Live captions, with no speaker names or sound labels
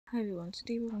Hi everyone,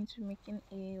 today we're going to be making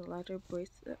a ladder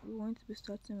bracelet. We're going to be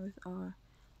starting with our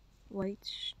white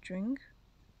string.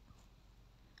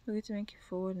 We're going to make a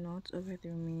forward knot over the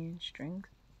remaining strings.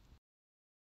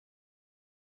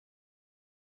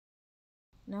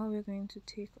 Now we're going to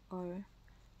take our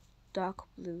dark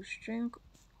blue string.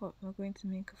 We're going to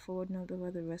make a forward knot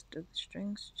over the rest of the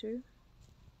strings too.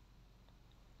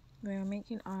 We are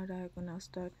making our diagonal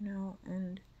start now,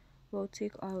 and we'll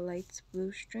take our light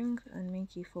blue string and make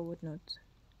a forward knot.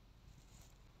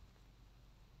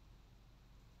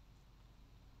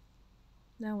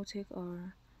 Now we'll take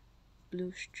our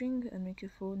blue string and make a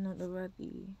forward knot over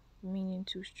the remaining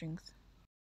two strings.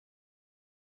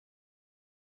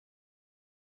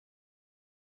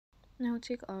 Now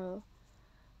take our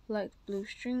light blue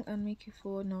string and make a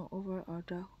forward knot over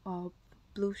our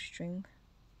blue string.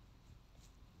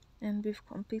 And we've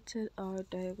completed our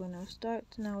diagonal start.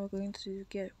 Now we're going to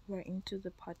get right into the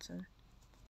pattern.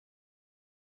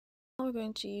 Now we're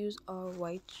going to use our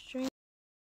white string,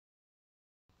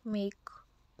 make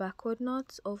backward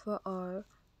knots over our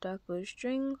dark blue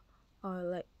string, our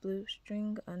light blue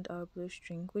string, and our blue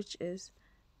string, which is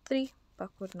 3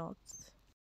 backward knots.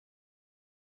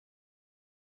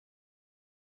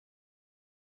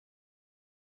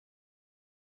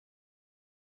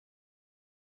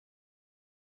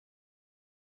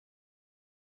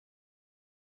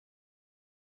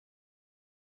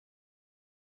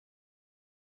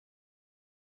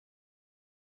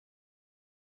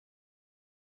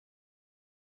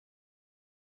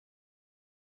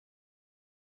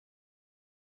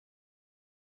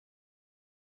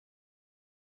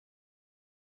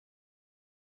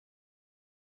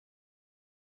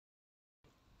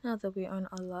 Now that we're on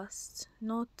our last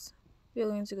knot, we're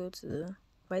going to go to the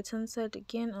right hand side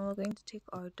again, and we're going to take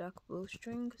our dark blue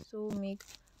string. So we'll make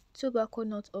 2 backward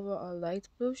knots over our light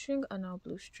blue string and our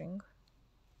blue string.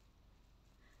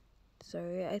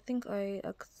 Sorry, I think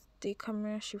the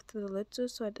camera shifted a little,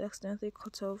 so I'd accidentally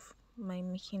cut off my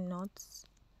making knots.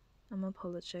 I'm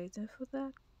apologizing for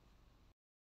that.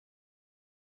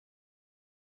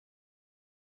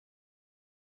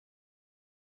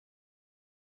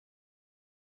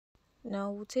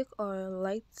 Now we'll take our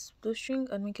light blue string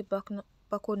and make a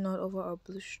backward knot over our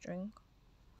blue string.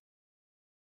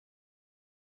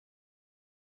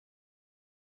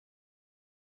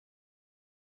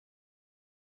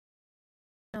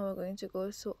 Now we're going to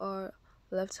go to our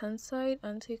left hand side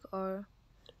and take our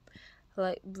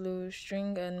light blue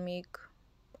string and make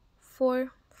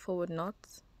 4 forward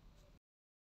knots.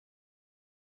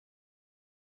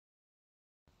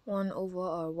 1 over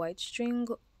our white string,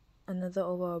 another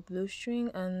over our blue string,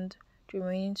 and the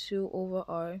remaining 2 over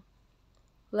our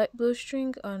light blue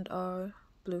string and our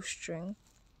blue string.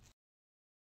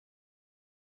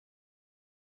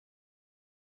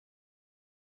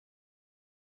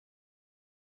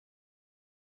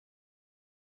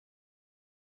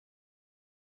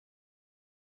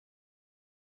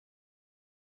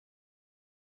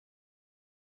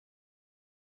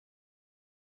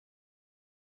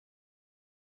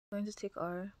 We're going to take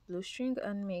our blue string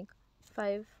and make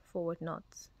 5 forward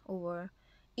knots over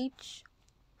each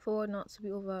forward knot to be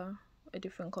over a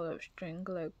different color of string,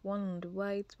 like 1 on the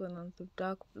white, 1 on the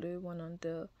dark blue, 1 on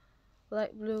the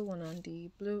light blue, 1 on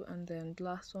the blue, and then the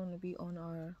last one will be on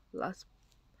our last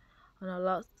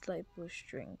light blue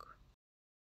string.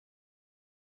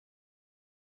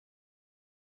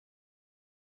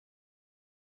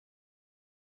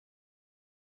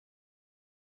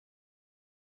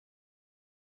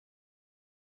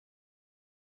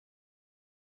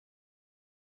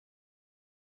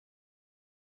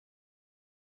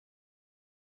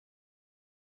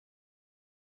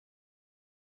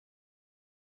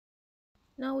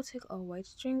 Now we'll take our white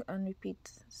string and repeat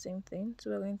the same thing. So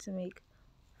we're going to make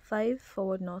 5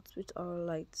 forward knots with our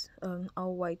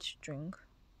white string.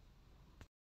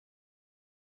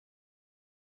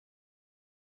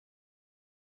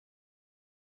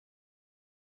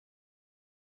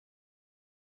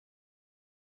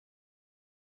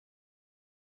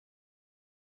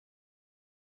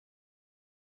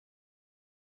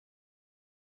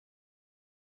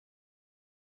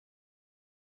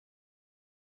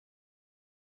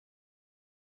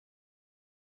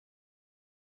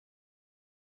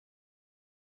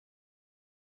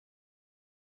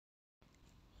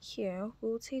 Here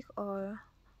we'll take our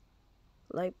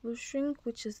light blue string,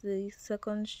 which is the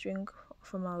second string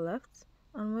from our left,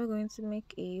 and we're going to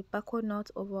make a backward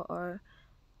knot over our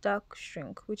dark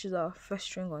string, which is our first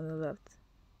string on the left.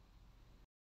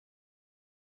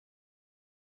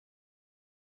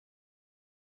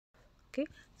 Okay,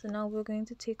 so now we're going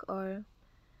to take our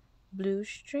blue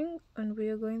string and we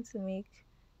are going to make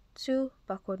two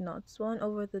backward knots, one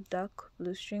over the dark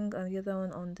blue string and the other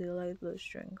one on the light blue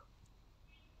string.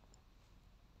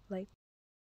 Like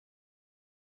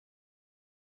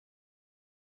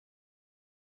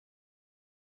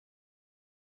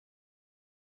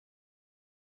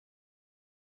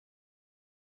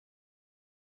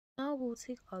now we'll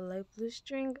take our light blue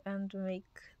string and make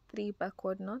three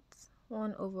backward knots,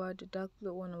 one over the dark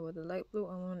blue, one over the light blue,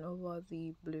 and one over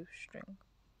the blue string.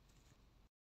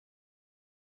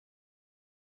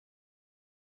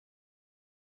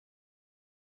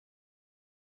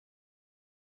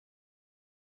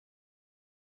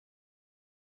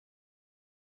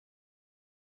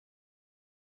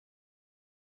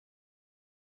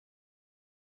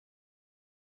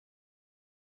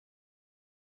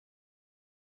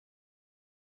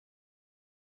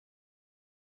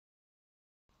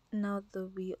 Now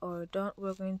that we are done,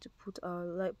 we're going to put our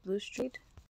light blue string.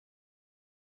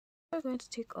 We're going to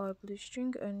take our blue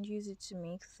string and use it to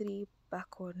make three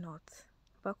backward knots.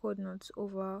 Backward knots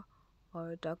over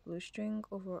our dark blue string,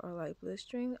 over our light blue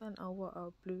string, and over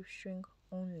our blue string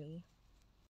only.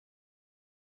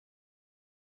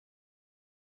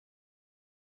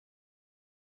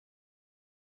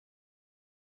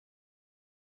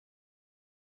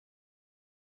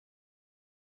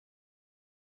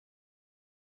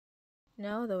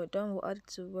 Now that we're done, we'll add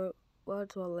to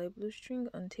our light blue string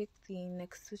and take the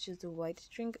next, which is the white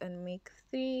string, and make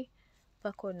three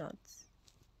backward knots.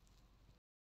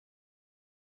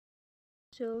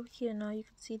 So here now you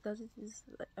can see that it is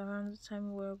around the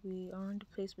time where around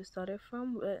the place we started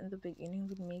from, where in the beginning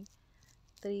we made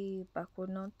three backward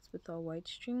knots with our white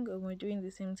string, and we're doing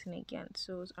the same thing again.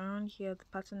 So it's around here the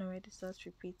pattern already starts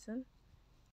repeating.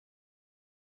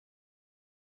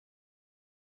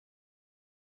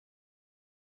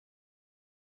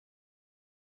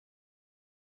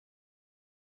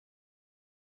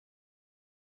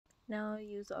 Now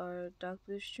use our dark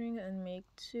blue string and make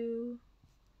two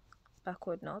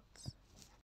backward knots.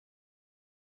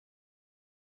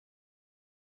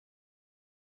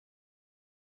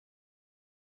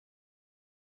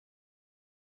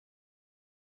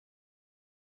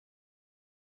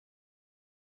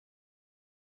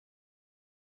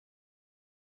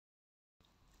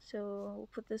 So we'll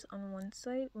put this on one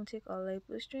side. We'll take our light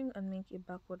blue string and make a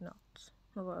backward knot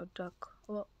over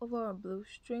our over our blue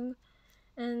string,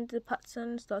 and the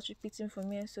pattern starts repeating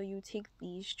from here. So you take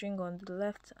the string on the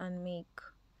left and make,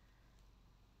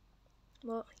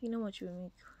 well, you know what you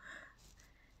make.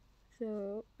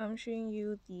 So I'm showing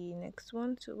you the next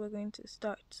one. So we're going to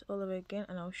start all over again,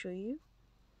 and I'll show you.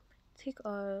 Take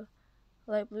our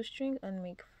light blue string and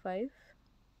make 5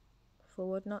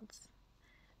 forward knots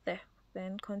there.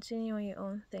 Then continue on your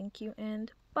own. Thank you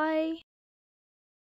and bye.